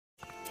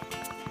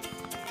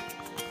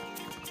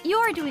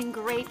You're doing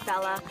great,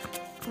 Bella.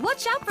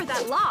 Watch out for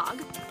that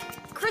log.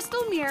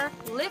 Crystal Mirror,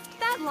 lift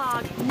that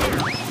log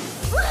now.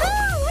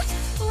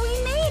 Woohoo!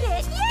 We made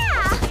it!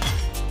 Yeah!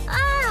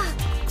 Ah!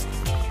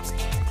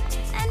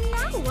 And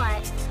now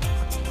what?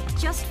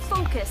 Just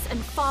focus and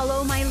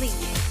follow my lead.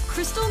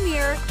 Crystal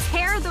Mirror,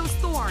 tear those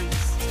thorns.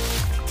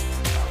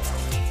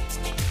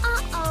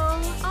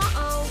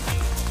 Uh-oh.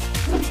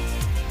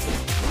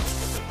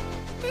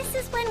 This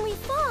is when we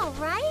fall,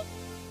 right?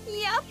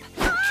 Yep.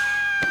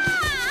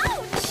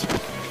 Ouch!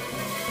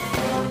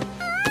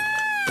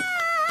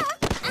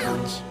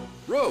 Ouch!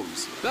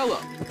 Rose, Bella,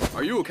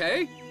 are you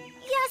okay?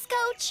 Yes,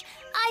 Coach.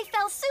 I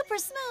fell super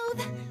smooth.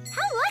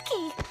 How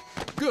lucky!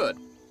 Good.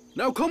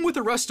 Now come with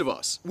the rest of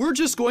us. We're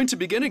just going to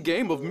begin a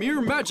game of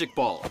Mirror Magic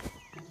Ball.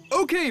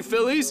 Okay,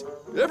 Phillies,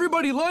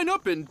 everybody line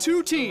up in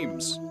 2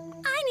 teams.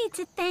 I need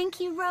to thank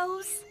you,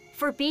 Rose.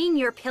 For being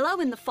your pillow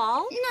in the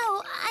fall?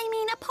 No, I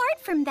mean apart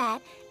from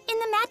that. In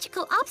the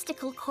magical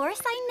obstacle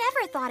course, I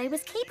never thought I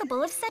was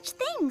capable of such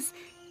things.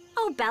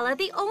 Oh, Bella,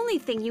 the only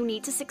thing you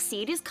need to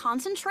succeed is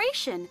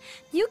concentration.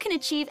 You can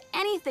achieve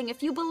anything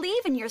if you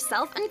believe in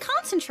yourself and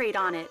concentrate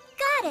on it.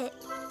 Got it.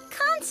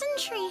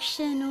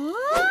 Concentration.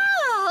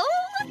 Whoa!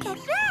 Look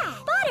at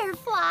that!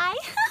 Butterfly!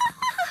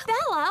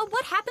 Bella,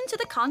 what happened to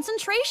the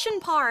concentration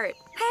part?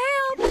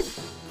 Help!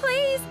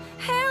 Please,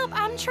 help!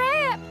 I'm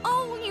trapped!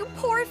 Oh, you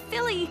poor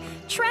Philly!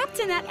 Trapped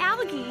in that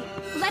algae.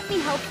 Let me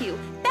help you.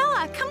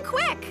 Bella, come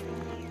quick!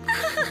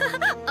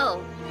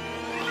 Oh.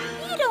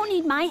 You don't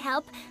need my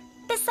help.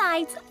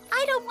 Besides,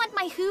 I don't want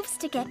my hooves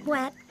to get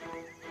wet.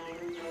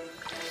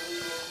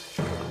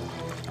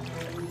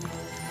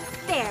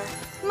 There,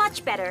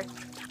 much better.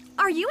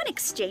 Are you an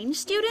exchange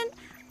student?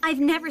 I've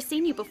never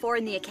seen you before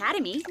in the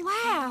academy.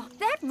 Wow,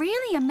 that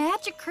really a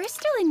magic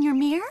crystal in your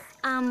mirror?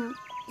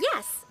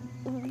 Yes.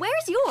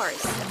 Where's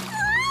yours?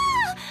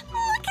 Ah!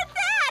 Look at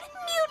that!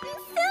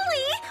 Mutant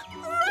Philly!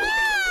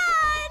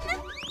 Run!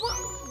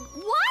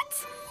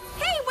 What?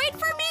 Hey, wait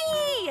for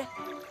me!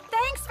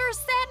 Thanks for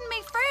setting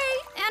me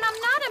free. And I'm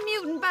not a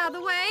mutant, by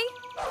the way.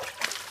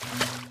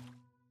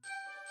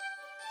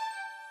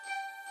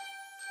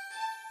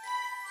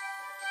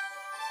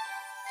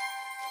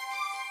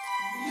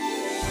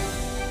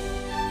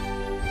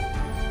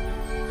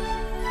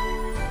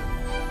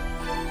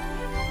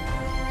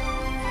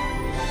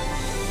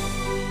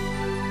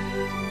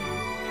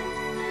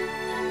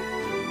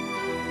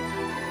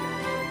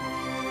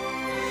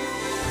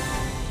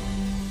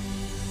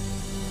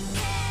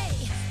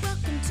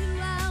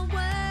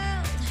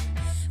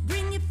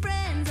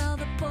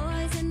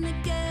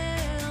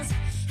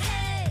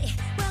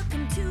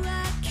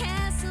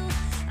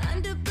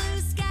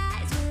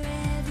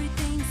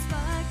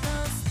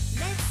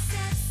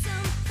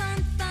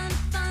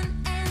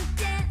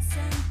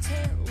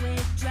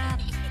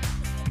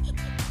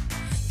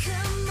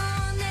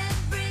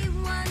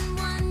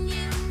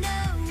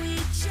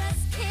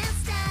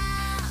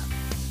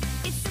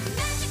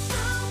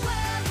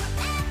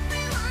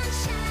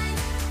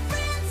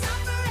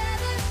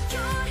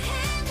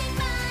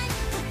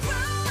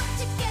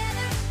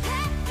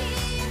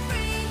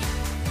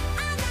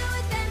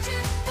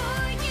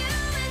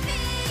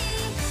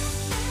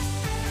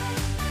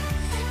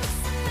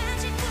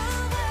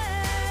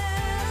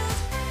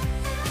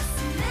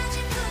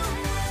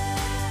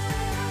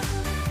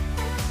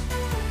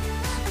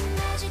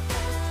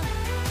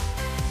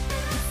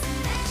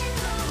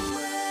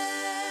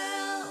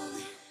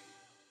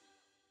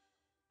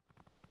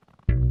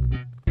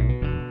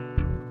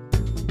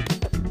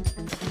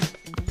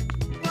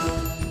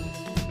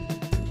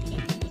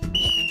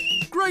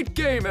 Great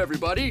game,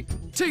 everybody.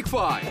 Take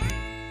 5.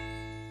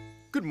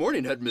 Good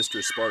morning,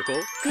 Headmistress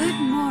Sparkle. Good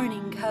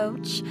morning,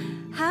 Coach.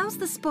 How's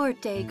the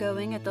sport day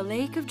going at the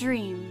Lake of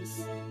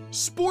Dreams?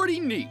 Sporty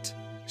neat.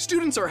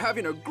 Students are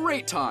having a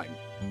great time.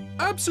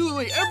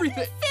 Absolutely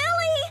everything.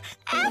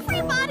 Philly!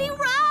 Everybody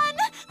run!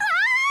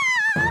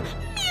 Ah!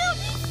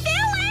 Mutant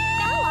Philly!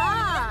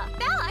 Bella!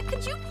 Bella,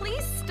 could you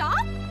please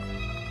stop?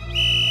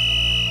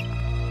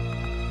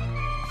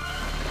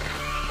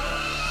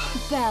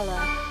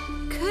 Bella,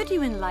 could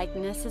you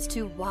enlighten us as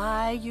to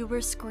why you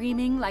were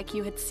screaming like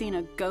you had seen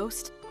a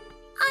ghost?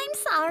 I'm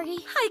sorry.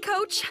 Hi,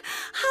 Coach.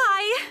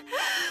 Hi.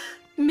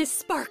 Miss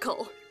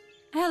Sparkle.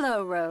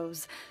 Hello,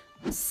 Rose.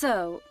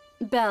 So,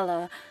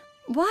 Bella,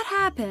 what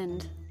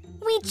happened?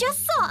 We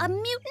just saw a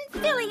mutant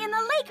Philly in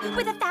the lake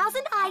with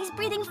 1,000 eyes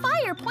breathing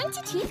fire,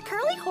 pointy teeth,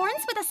 curly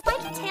horns with a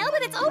spiky tail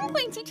with its own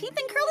pointy teeth,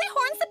 and curly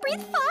horns that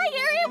breathe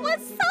fire. It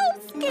was so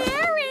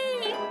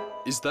scary.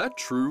 Is that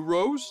true,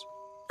 Rose?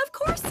 Of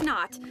course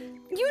not.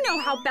 You know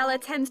how Bella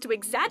tends to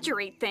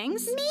exaggerate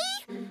things. Me?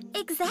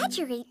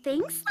 Exaggerate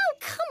things? Oh,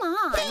 come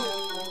on.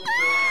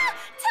 Ah!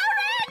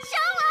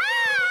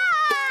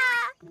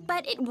 Tarantula!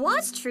 But it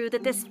was true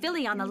that this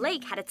Philly on the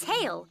lake had a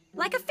tail,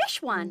 like a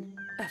fish one.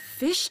 A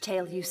fish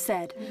tail, you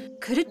said.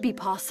 Could it be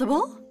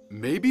possible?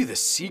 Maybe the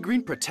sea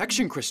green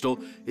protection crystal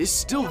is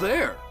still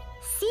there.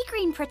 Sea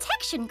green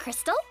protection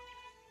crystal?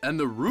 And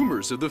the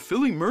rumors of the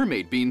Philly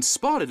mermaid being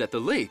spotted at the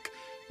lake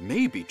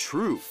may be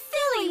true.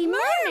 Philly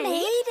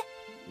mermaid?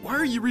 Why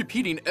are you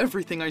repeating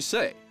everything I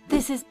say?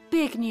 This is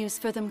big news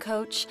for them,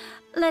 Coach.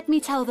 Let me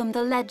tell them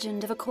the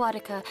legend of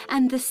Aquatica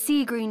and the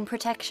sea green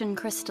protection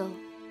crystal.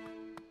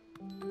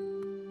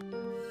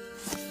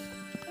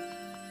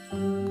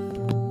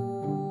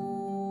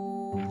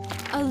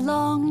 A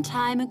long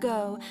time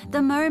ago,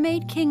 the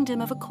mermaid kingdom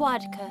of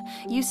Aquatica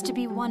used to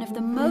be one of the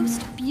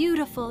most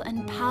beautiful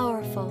and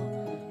powerful.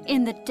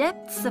 In the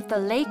depths of the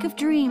Lake of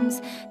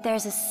Dreams,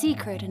 there's a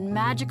secret and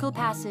magical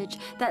passage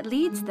that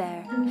leads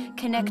there.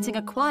 Connecting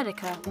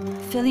Aquatica,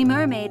 Philly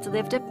mermaids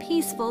lived a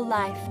peaceful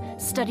life,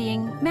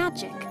 studying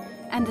magic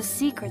and the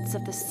secrets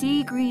of the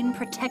sea green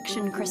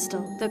protection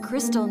crystal. The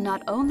crystal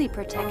not only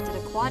protected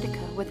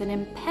Aquatica with an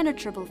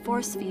impenetrable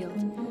force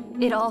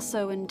field, it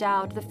also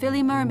endowed the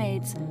Philly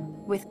mermaids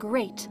with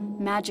great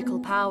magical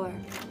power.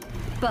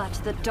 But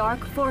the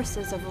dark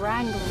forces of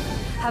Wrangler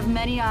have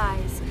many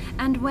eyes,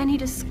 and when he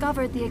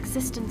discovered the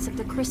existence of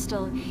the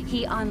crystal,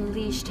 he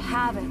unleashed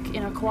havoc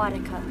in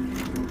Aquatica.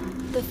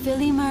 The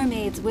Philly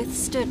mermaids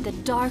withstood the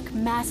Dark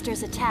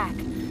Master's attack,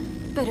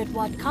 but at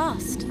what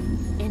cost?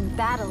 In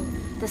battle,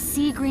 the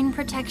sea green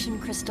protection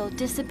crystal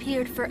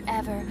disappeared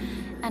forever,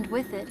 and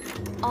with it,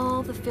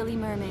 all the Philly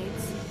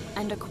mermaids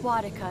and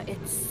Aquatica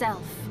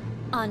itself.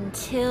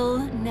 Until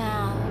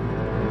now.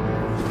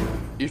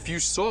 If you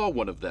saw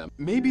one of them,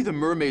 maybe the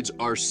mermaids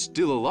are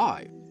still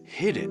alive,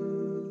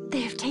 hidden.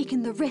 They have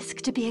taken the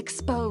risk to be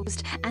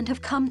exposed and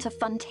have come to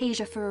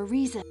Funtasia for a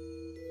reason.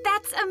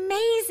 That's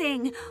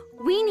amazing!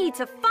 We need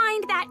to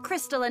find that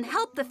crystal and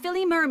help the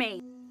Philly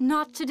mermaid.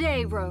 Not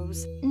today,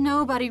 Rose.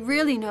 Nobody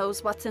really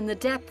knows what's in the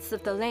depths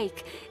of the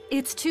lake.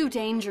 It's too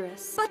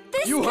dangerous. But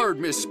this You heard,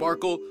 Miss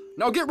Sparkle.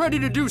 Now get ready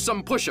to do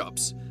some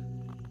push-ups.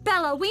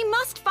 Bella, we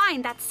must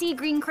find that sea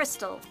green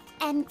crystal.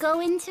 And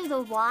go into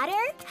the water?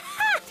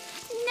 Ha!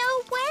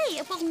 No way!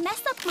 It will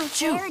mess up my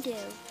hairdo.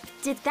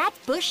 Did that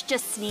bush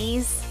just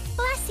sneeze?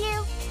 Bless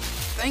you.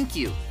 Thank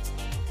you.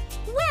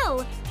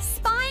 Will,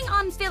 spying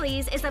on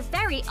Phillies is a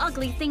very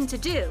ugly thing to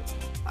do.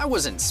 I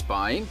wasn't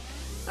spying.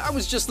 I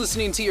was just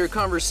listening to your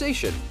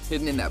conversation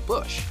hidden in that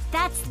bush.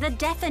 That's the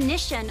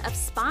definition of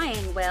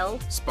spying, Will.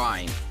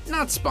 Spying,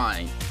 not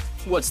spying.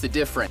 What's the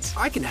difference?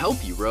 I can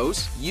help you,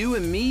 Rose. You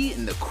and me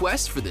in the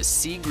quest for the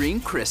sea green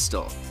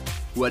crystal.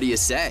 What do you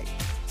say?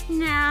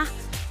 Nah,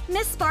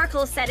 Miss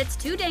Sparkle said it's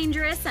too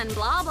dangerous and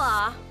blah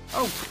blah.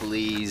 Oh,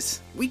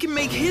 please. We can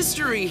make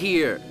history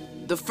here.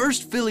 The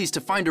first Phillies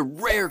to find a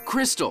rare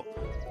crystal.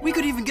 We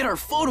could even get our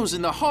photos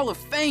in the Hall of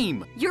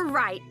Fame. You're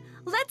right.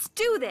 Let's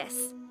do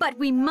this. But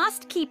we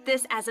must keep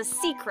this as a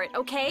secret,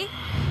 okay?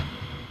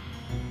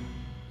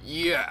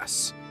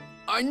 Yes.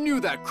 I knew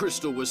that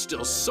crystal was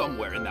still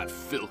somewhere in that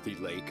filthy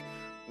lake.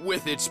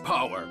 With its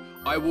power,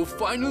 I will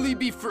finally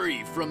be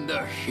free from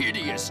the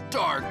hideous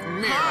dark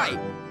mirror. Hi!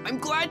 I'm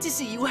glad to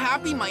see you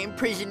happy, my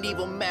imprisoned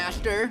evil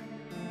master.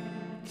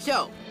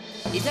 So,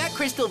 is that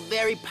crystal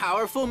very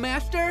powerful,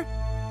 master?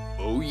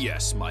 Oh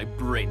yes, my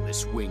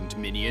brainless winged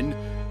minion.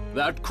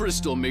 That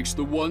crystal makes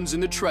the ones in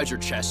the treasure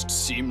chest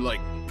seem like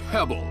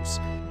pebbles.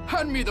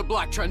 Hand me the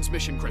black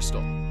transmission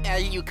crystal.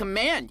 As you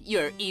command,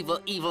 your evil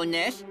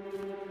evilness.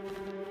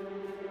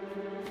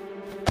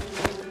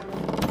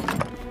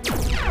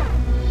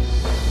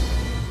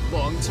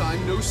 Long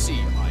time no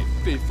see, my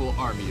faithful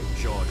army of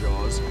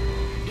Jaw-Jaws.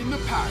 In the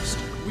past,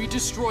 we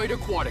destroyed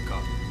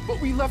Aquatica, but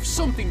we left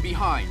something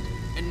behind,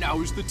 and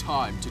now is the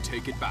time to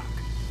take it back.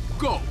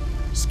 Go,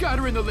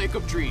 scatter in the Lake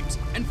of Dreams,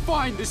 and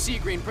find the sea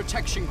green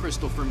protection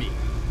crystal for me.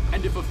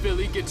 And if a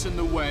Philly gets in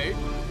the way,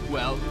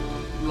 well,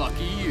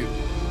 lucky you.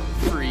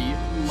 Free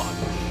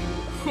lunch.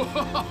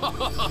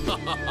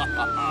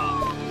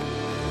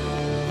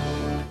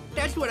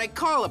 That's what I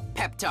call a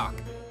pep talk.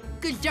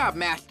 Good job,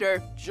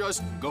 master.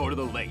 Just go to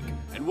the lake,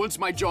 and once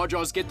my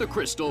Jaw-Jaws get the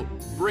crystal,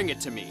 bring it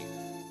to me.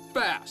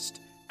 Fast,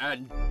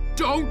 and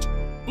don't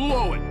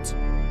blow it.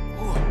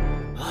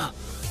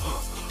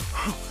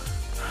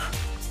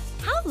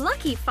 How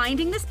lucky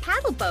finding this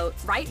paddle boat,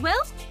 right,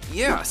 Will?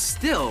 Yeah,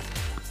 still.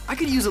 I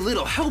could use a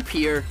little help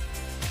here.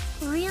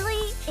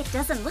 Really? It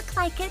doesn't look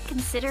like it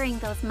considering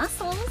those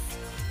muscles.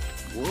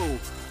 Whoa,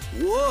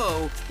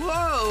 whoa,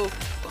 whoa.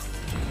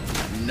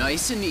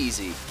 Nice and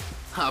easy.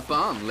 Hop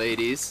on,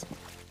 ladies.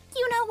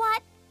 You know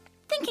what?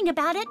 Thinking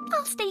about it,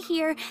 I'll stay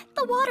here.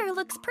 The water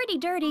looks pretty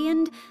dirty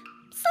and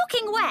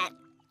soaking wet.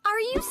 Are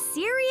you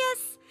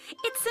serious?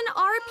 It's an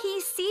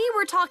RPC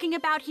we're talking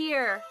about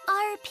here.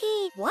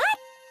 RP. What?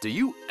 Do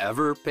you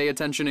ever pay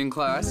attention in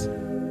class?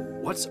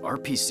 What's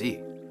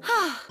RPC?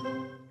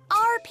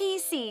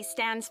 RPC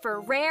stands for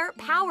Rare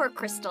Power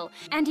Crystal,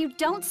 and you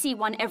don't see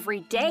one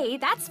every day,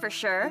 that's for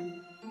sure.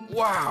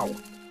 Wow,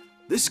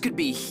 this could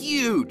be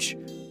huge.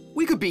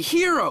 We could be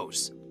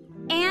heroes.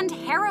 And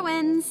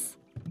heroines.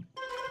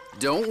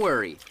 Don't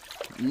worry,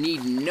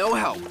 need no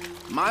help.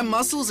 My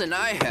muscles and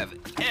I have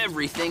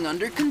everything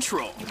under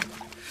control.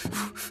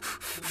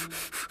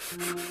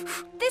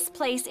 This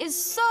place is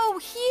so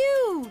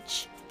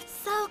huge.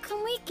 So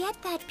can we get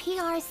that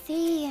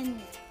PRC and...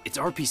 It's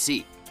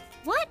RPC.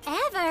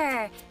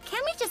 Whatever.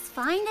 Can we just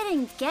find it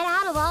and get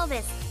out of all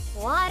this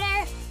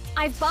water?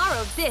 I've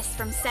borrowed this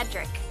from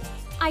Cedric.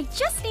 I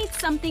just need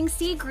something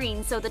sea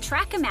green so the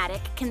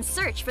Trachomatic can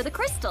search for the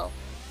crystal.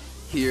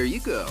 Here you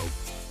go.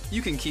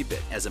 You can keep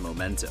it as a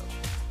memento.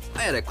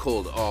 I had a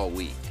cold all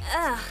week.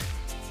 Ugh.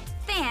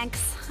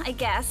 Thanks, I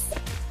guess.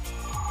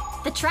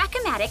 The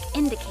Trachomatic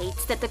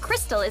indicates that the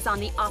crystal is on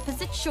the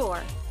opposite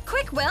shore.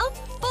 Quick, Will!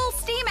 Full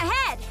steam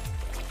ahead!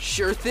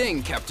 Sure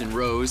thing, Captain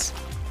Rose.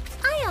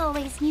 I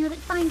always knew that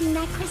finding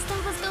that crystal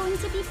was going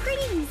to be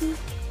pretty easy.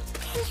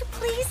 Can you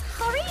please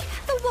hurry?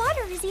 The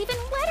water is even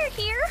wetter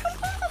here.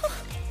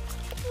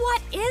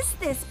 What is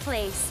this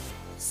place?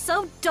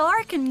 So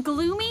dark and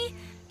gloomy?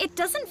 It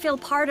doesn't feel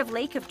part of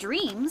Lake of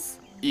Dreams.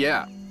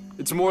 Yeah,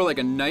 it's more like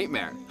a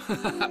nightmare.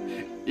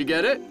 You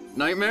get it?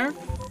 Nightmare?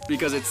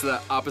 Because it's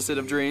the opposite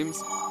of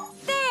dreams?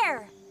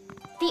 There!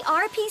 The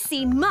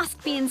RPC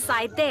must be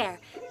inside there.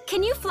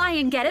 Can you fly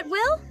and get it,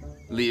 Will?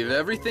 Leave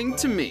everything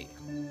to me.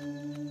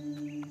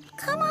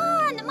 Come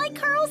on, my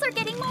curls are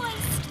getting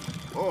moist.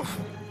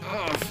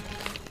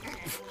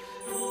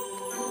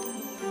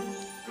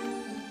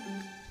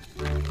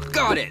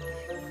 Got it!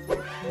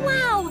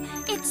 Wow,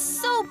 it's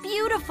so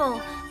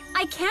beautiful.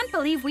 I can't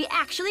believe we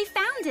actually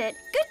found it.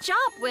 Good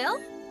job, Will.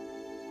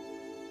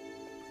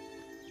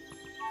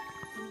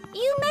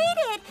 You made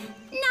it!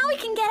 Now we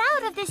can get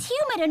out of this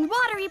humid and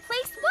watery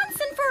place once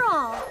and for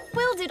all.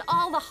 Will did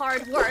all the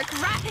hard work,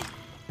 right?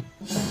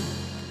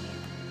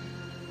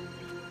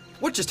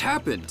 What just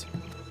happened?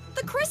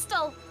 The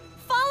crystal!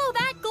 Follow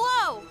that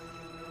glow!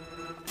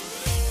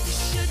 You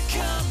should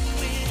come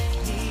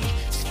with me,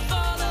 just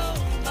follow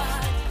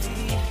my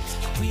lead.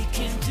 We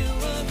can do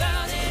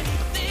about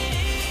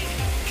anything,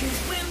 'cause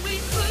when we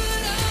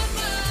put our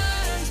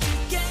minds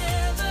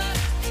together,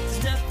 there's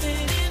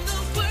nothing in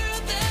the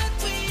world that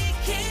we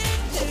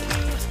can't do.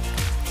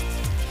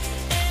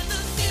 And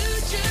the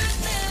future's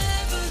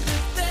never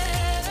look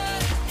better.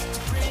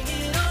 Bring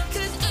it on,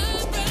 'cause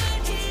I'm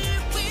right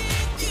here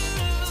with you.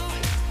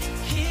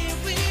 Here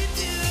with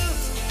you.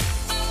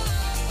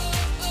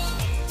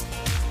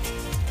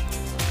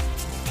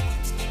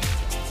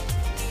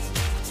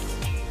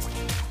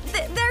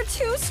 They're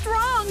too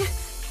strong!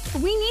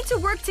 We need to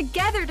work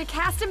together to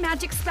cast a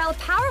magic spell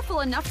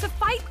powerful enough to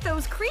fight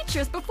those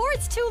creatures before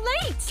it's too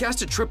late!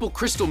 Cast a triple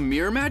crystal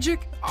mirror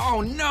magic?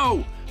 Oh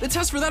no! The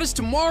test for that is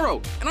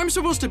tomorrow, and I'm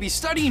supposed to be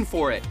studying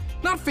for it,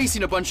 not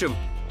facing a bunch of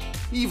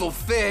evil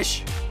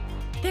fish.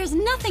 There's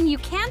nothing you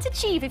can't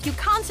achieve if you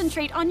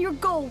concentrate on your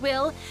goal,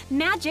 Will.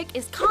 Magic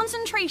is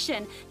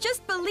concentration.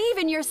 Just believe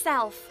in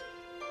yourself.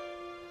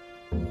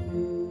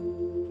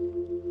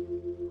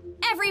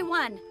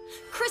 Everyone,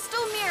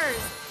 crystal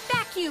mirrors,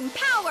 vacuum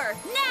power,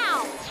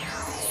 now!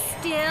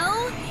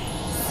 Still,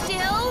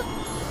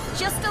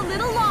 just a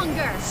little longer.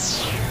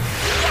 Yes!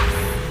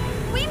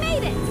 We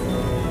made it!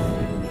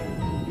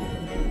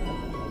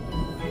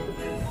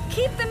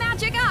 Keep the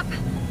magic up.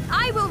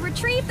 I will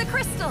retrieve the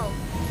crystal.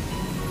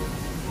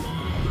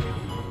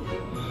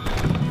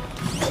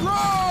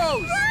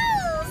 Rose!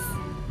 Rose!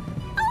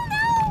 Oh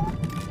no!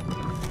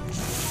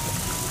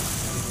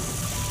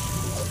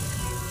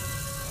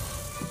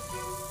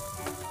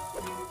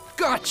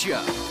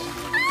 Gotcha!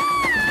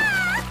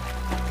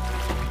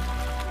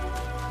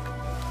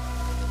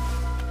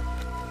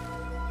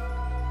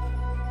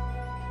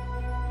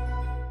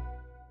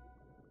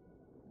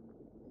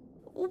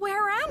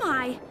 Where am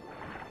I?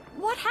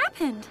 What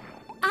happened?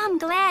 I'm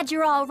glad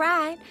you're all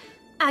right.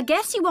 I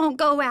guess you won't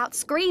go out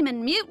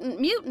screaming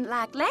mutant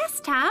like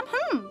last time,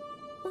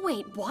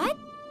 Wait, what?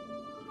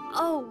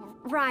 Oh,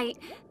 right.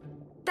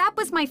 That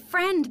was my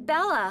friend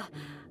Bella.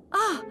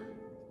 Oh,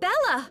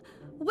 Bella!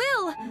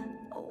 Will!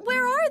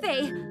 Where are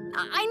they?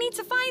 I need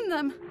to find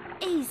them.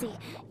 Easy.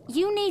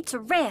 You need to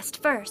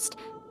rest first.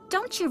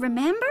 Don't you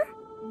remember?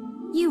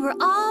 You were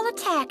all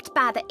attacked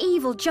by the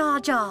evil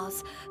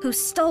Jaw-Jaws, who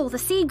stole the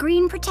sea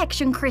green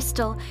protection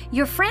crystal.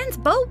 Your friend's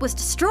boat was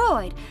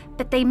destroyed,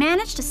 but they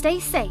managed to stay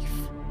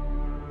safe.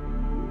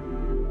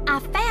 I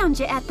found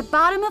you at the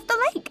bottom of the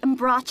lake and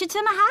brought you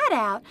to my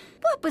hideout.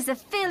 What was a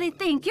filly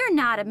think? You're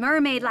not a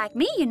mermaid like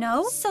me, you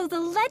know. So the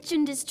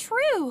legend is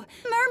true.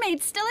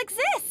 Mermaids still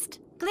exist.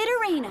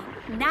 Glitterina,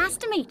 nice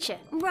to meet you.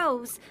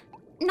 Rose,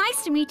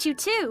 nice to meet you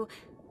too.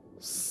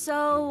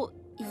 So,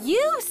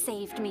 you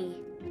saved me.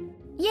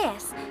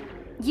 Yes,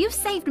 you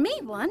saved me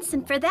once,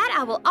 and for that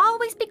I will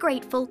always be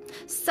grateful.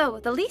 So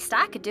the least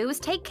I could do is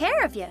take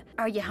care of you.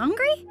 Are you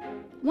hungry?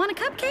 Want a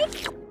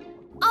cupcake?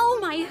 Oh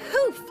my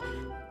hoof!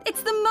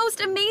 It's the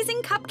most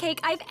amazing cupcake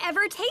I've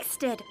ever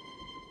tasted.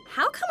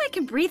 How come I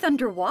can breathe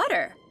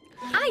underwater?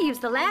 I used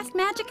the last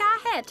magic I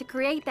had to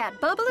create that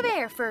bubble of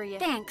air for you.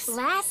 Thanks.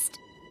 Last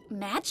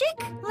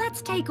magic?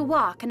 Let's take a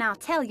walk and I'll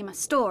tell you my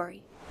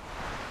story.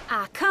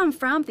 I come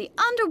from the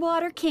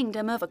underwater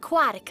kingdom of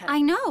Aquatica.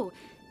 I know.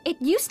 It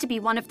used to be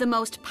one of the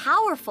most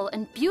powerful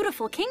and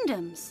beautiful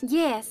kingdoms.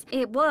 Yes,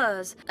 it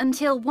was.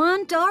 Until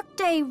one dark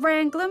day,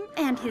 Wranglem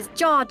and his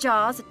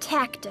Jaw-Jaws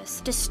attacked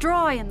us,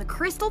 destroying the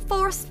crystal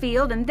force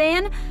field and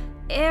then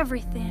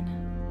everything.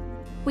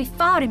 We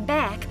fought him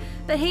back,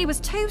 but he was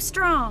too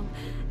strong,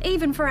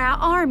 even for our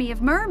army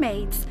of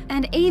mermaids,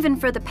 and even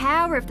for the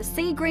power of the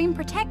sea green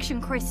protection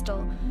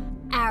crystal.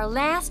 Our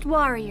last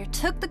warrior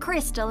took the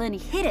crystal and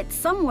he hid it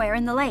somewhere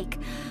in the lake.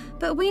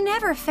 But we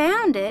never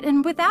found it,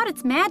 and without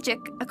its magic,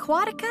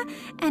 Aquatica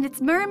and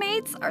its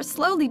mermaids are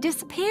slowly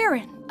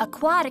disappearing.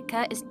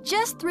 Aquatica is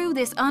just through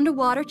this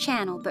underwater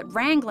channel, but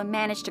Wrangler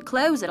managed to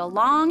close it a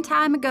long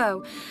time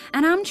ago,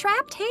 and I'm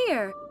trapped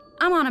here.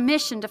 I'm on a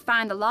mission to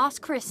find the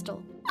lost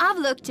crystal. I've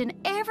looked in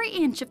every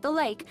inch of the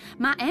lake.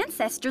 My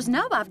ancestors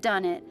know I've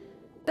done it.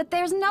 But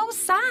there's no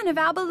sign of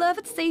our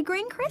beloved sea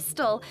green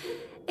crystal.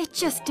 It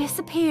just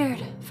disappeared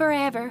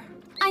forever.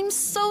 I'm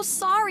so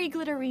sorry,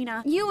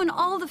 Glitterina. You and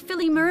all the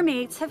Philly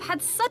mermaids have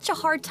had such a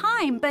hard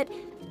time, but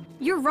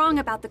you're wrong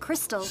about the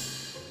crystal.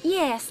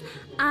 Yes,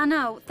 I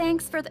know.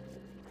 Thanks for the...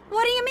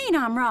 What do you mean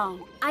I'm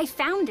wrong? I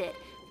found it.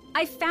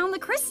 I found the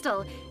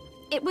crystal.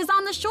 It was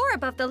on the shore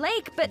above the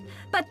lake, but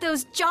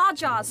those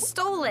Jaws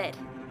stole it.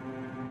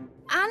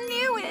 I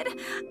knew it.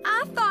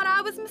 I thought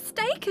I was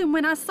mistaken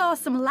when I saw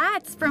some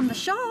lights from the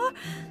shore.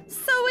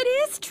 So it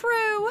is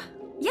true.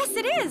 Yes,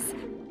 it is.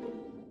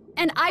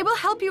 And I will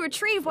help you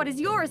retrieve what is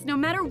yours no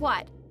matter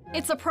what.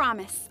 It's a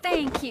promise.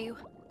 Thank you,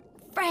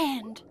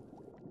 friend.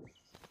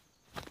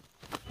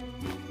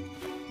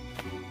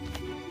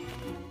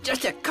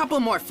 Just a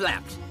couple more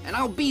flaps, and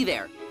I'll be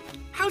there.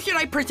 How should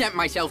I present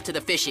myself to the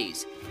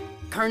fishies?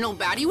 Colonel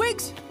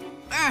Battywigs?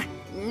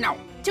 No,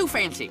 too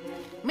fancy.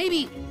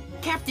 Maybe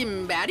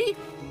Captain Batty?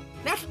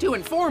 That's too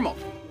informal.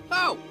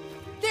 Oh,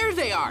 there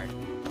they are.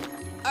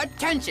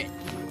 Attention.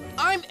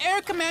 I'm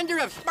Air Commander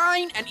of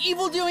Spying and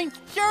Evil-Doing,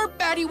 Sir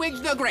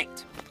Battywigs the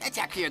Great. That's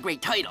actually a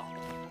great title.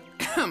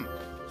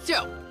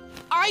 So,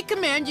 I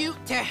command you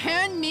to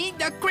hand me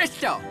the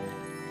crystal.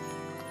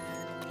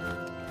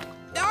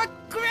 The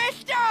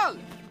crystal!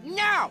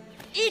 Now,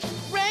 it's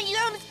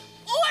Wrangler's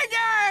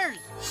orders!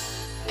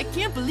 I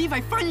can't believe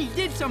I finally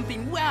did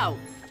something well.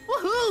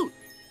 Woohoo!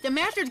 The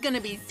master's gonna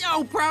be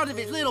so proud of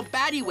his little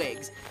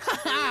Battywigs.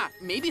 Haha!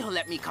 Maybe he'll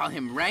let me call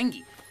him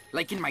Rangy,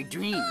 like in my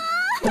dreams.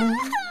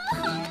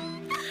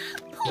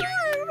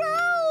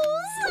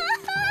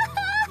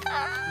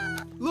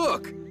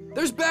 Look,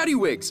 there's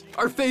Battywigs,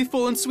 our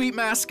faithful and sweet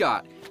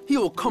mascot. He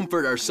will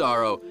comfort our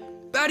sorrow.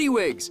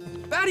 Battywigs!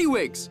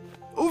 Battywigs!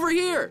 Over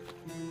here!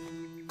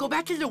 Go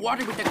back to the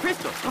water with the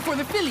crystal before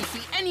the fillies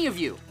see any of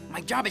you.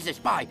 My job as a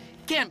spy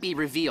can't be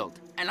revealed.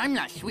 And I'm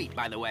not sweet,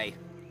 by the way.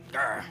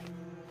 Grr.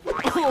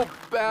 Oh,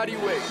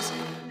 Battywigs!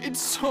 It's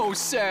so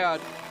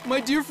sad. My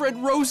dear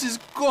friend Rose is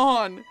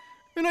gone.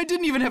 And I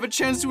didn't even have a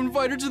chance to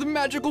invite her to the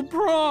magical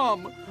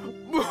prom.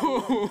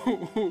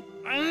 Boo!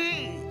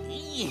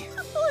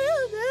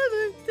 We'll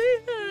never see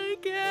her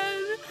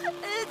again.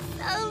 It's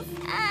so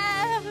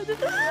sad.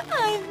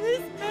 I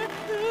miss her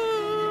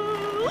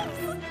too.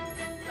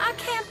 I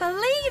can't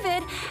believe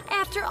it.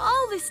 After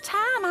all this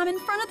time, I'm in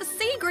front of the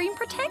sea green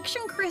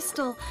protection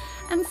crystal.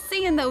 And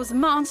seeing those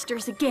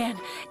monsters again,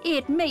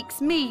 it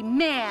makes me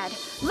mad.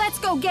 Let's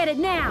go get it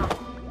now.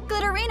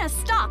 Glitterina,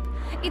 stop.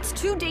 It's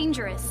too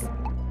dangerous.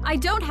 I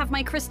don't have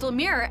my crystal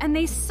mirror, and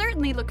they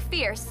certainly look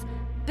fierce,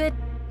 but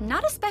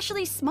not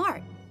especially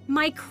smart.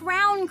 My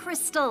crown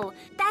crystal.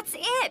 That's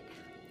it.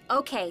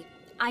 Okay,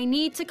 I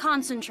need to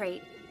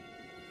concentrate.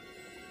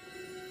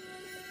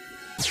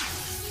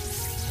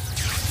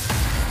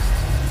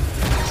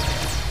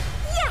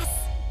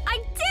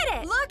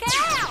 Look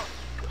out!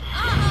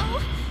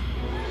 Uh-oh!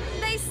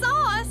 They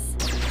saw us!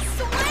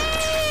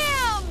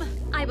 Swim!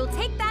 I will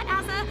take that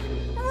as a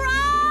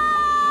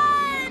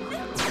run!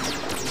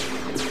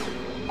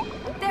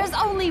 There's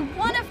only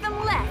one of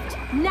them left.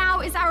 Now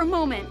is our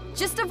moment.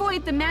 Just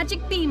avoid the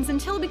magic beams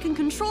until we can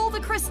control the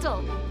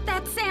crystal.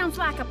 That sounds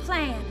like a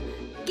plan.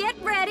 Get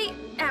ready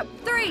at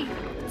 3,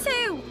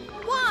 2,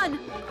 1.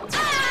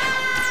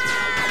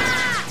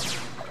 Ah!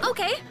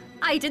 Okay,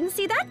 I didn't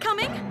see that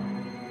coming.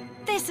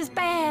 This is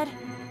bad.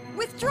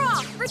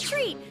 Withdraw,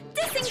 retreat,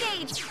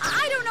 disengage.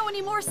 I don't know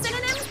any more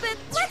synonyms, but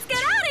let's get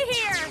out of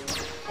here.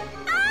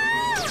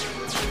 Ah!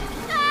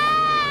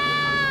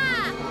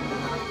 Ah!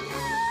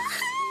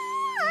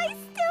 I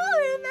still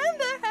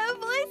remember her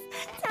voice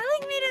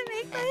telling me to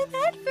make my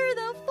bed for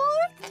the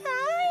 4th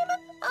time.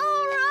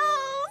 Oh,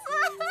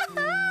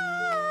 Rose.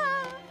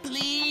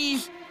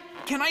 Please,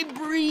 can I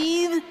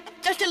breathe?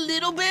 Just a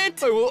little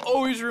bit? I will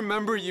always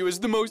remember you as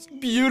the most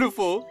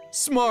beautiful,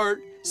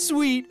 smart,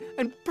 sweet,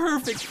 and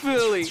perfect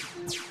filly.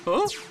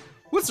 Huh?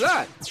 What's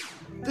that?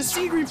 The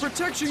sea green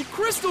protection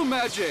crystal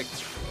magic!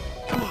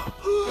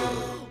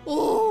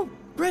 Oh,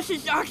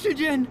 precious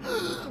oxygen!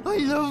 I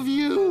love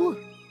you!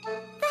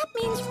 That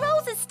means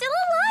Rose is still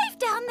alive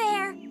down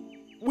there.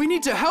 We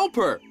need to help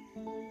her!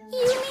 You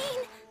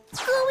mean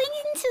going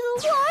into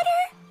the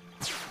water?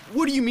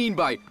 What do you mean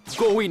by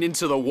going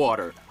into the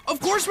water? Of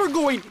course we're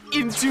going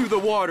into the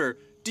water!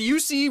 Do you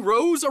see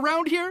Rose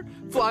around here,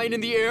 flying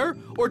in the air,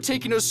 or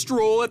taking a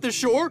stroll at the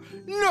shore?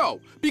 No,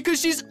 because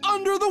she's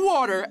under the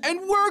water,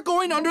 and we're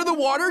going under the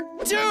water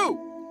too!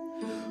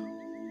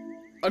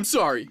 I'm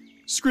sorry,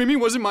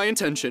 screaming wasn't my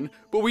intention,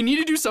 but we need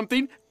to do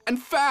something,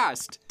 and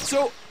fast.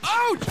 So,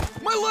 ouch!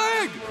 My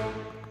leg!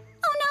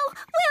 Oh no,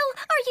 Will,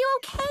 are you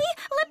okay?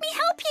 Let me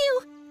help you.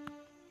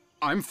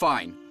 I'm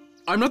fine.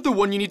 I'm not the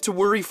one you need to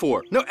worry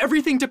for. No,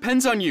 everything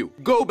depends on you.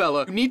 Go,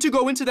 Bella. You need to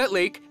go into that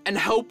lake and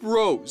help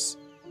Rose.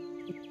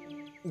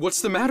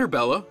 What's the matter,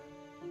 Bella?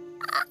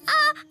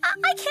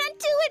 I can't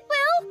do it,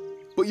 Will.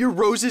 But you're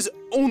Rose's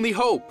only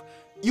hope.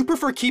 You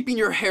prefer keeping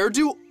your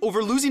hairdo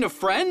over losing a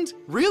friend?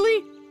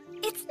 Really?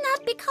 It's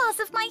not because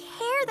of my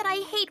hair that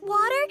I hate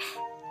water.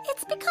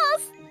 It's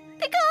because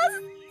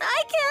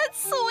I can't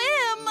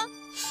swim.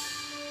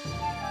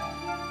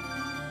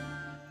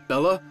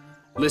 Bella,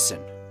 listen.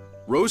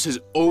 Rose has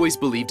always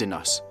believed in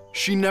us.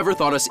 She never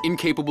thought us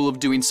incapable of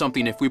doing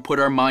something if we put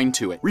our mind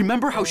to it.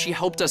 Remember how she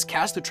helped us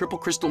cast the triple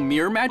crystal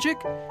mirror magic?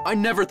 I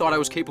never thought I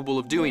was capable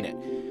of doing it.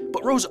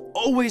 But Rose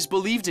always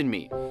believed in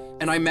me,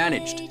 and I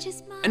managed.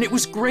 And it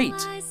was great.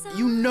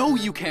 You know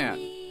you can.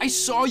 I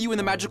saw you in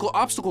the magical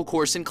obstacle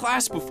course in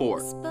class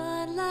before.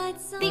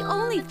 The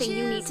only thing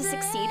you need to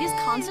succeed is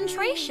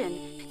concentration.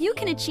 You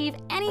can achieve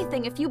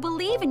anything if you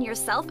believe in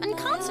yourself and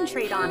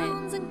concentrate on it.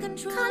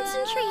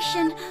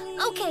 Concentration.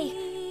 Okay,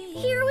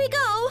 here we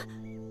go.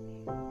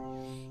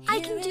 I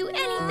can do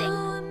anything.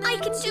 I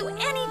can do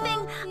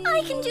anything.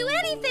 I can do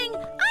anything.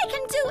 I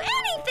can do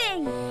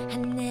anything. I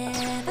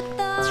never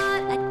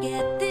thought I'd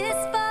get this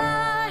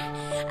far.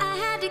 I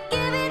had to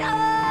give it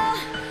all.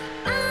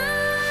 I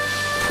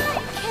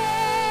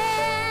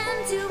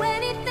can do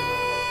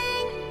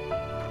anything.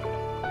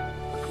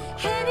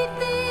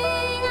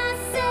 Anything I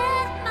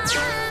set my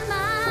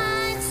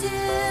mind to.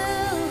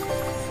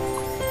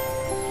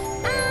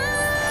 I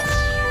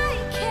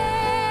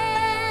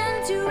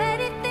can do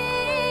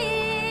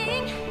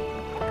anything.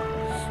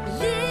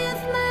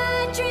 Live my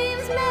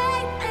dreams,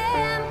 make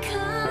them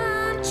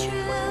come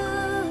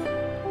true.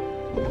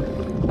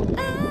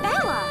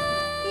 Bella,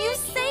 you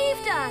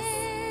saved us.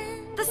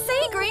 The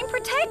sea green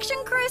protection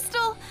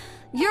crystal.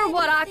 You're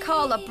what I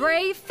call a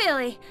brave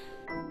filly.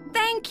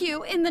 Thank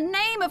you in the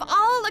name of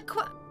all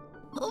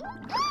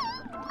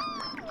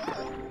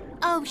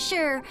Oh,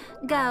 sure.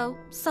 Go.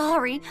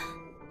 Sorry.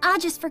 I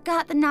just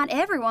forgot that not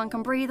everyone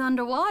can breathe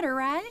underwater,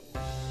 right?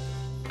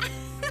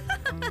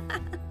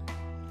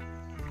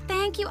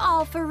 Thank you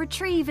all for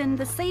retrieving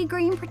the sea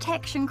green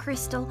protection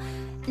crystal.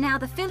 Now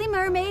the Philly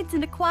mermaids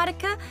in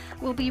Aquatica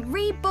will be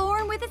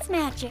reborn with its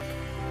magic.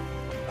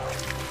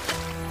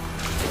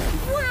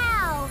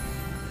 Wow!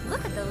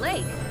 Look at the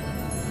lake.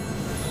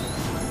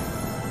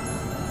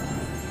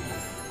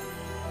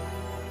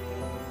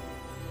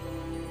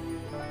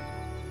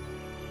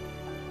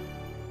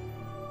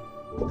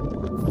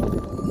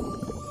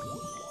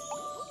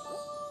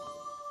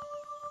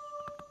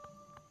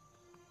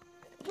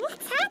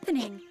 What's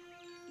happening?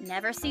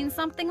 Never seen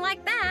something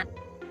like that.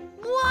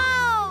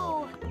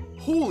 Whoa!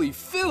 Holy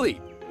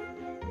Philly!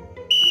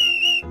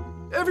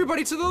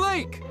 Everybody to the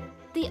lake!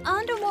 The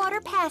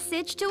underwater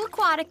passage to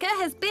Aquatica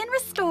has been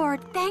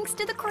restored thanks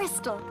to the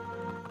crystal.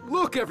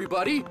 Look,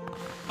 everybody!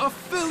 A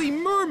Philly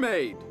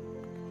mermaid!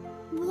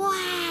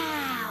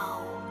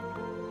 Wow!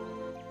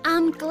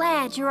 I'm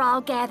glad you're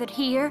all gathered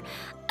here.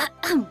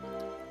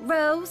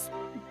 Rose,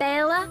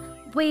 Bella,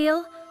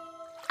 Will,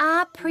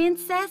 I,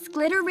 Princess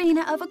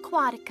Glitterina of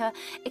Aquatica,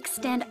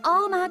 extend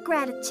all my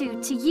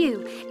gratitude to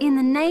you in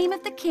the name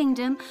of the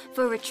kingdom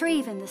for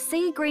retrieving the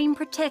sea green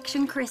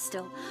protection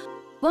crystal.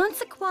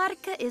 Once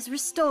Aquatica is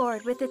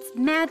restored with its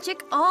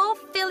magic, all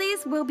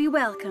Phillies will be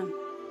welcome.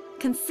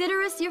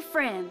 Consider us your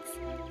friends.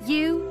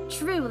 You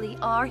truly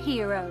are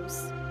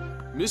heroes.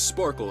 Miss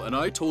Sparkle and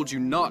I told you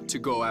not to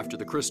go after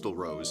the crystal,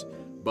 Rose,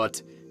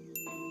 but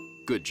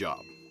good job.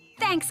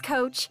 Thanks,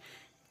 Coach.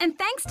 And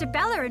thanks to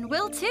Bella and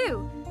Will,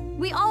 too.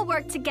 We all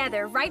worked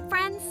together, right,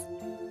 friends?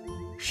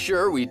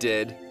 Sure we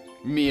did.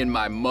 Me and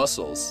my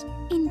muscles.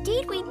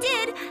 Indeed we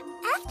did.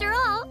 After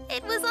all,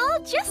 it was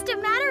all just a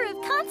matter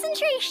of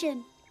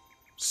concentration.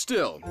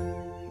 Still,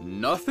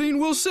 nothing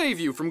will save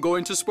you from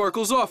going to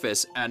Sparkle's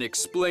office and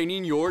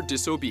explaining your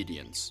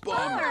disobedience.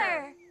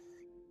 Bummer!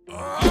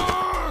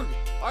 Arrgh!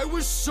 I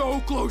was so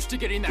close to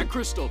getting that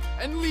crystal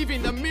and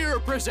leaving the mirror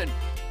prison,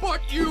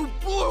 but you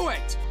blew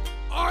it!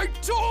 I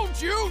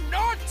told you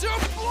not to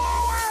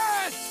blow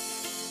it!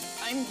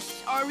 I'm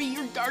sorry,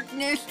 Your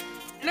Darkness.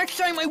 Next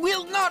time I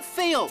will not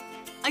fail.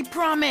 I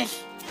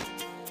promise.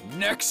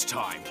 Next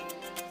time,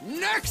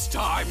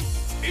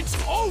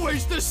 it's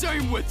always the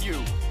same with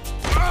you.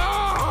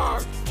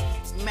 Arrgh!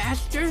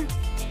 Master?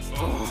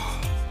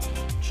 Oh,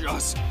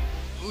 just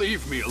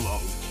leave me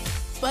alone.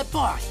 But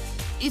boss,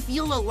 if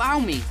you'll allow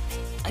me,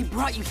 I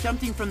brought you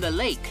something from the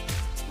lake.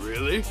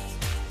 Really?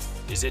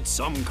 Is it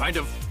some kind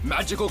of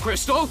magical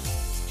crystal?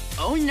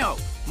 Oh no,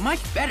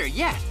 much better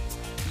yet.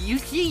 You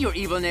see, Your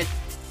Evilness,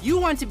 you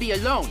want to be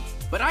alone,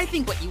 but I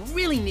think what you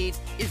really need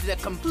is the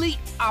complete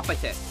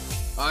opposite.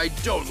 I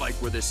don't like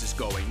where this is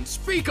going.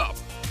 Speak up!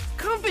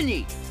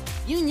 Company!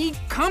 You need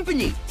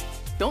company.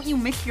 Don't you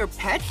miss your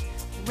pets,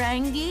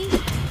 Rangi?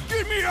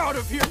 Get me out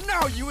of here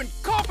now, you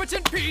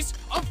incompetent piece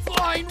of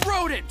flying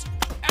rodent!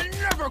 And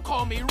never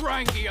call me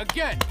Rangi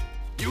again!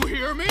 You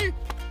hear me?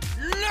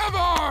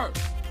 Never!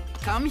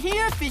 Come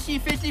here, fishy,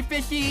 fishy,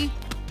 fishy.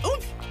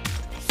 Oops!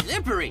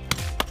 Slippery.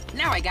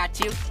 Now I got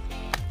you.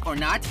 Or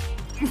not.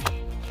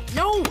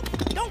 No!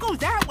 don't go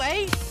that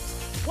way.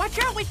 Watch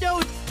out with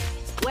those...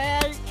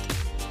 Well,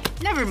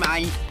 never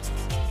mind.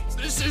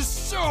 This is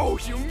so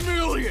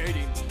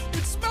humiliating.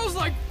 It smells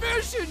like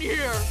fish in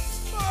here.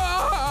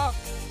 Ah!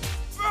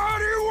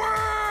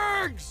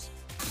 Fatty Wigs!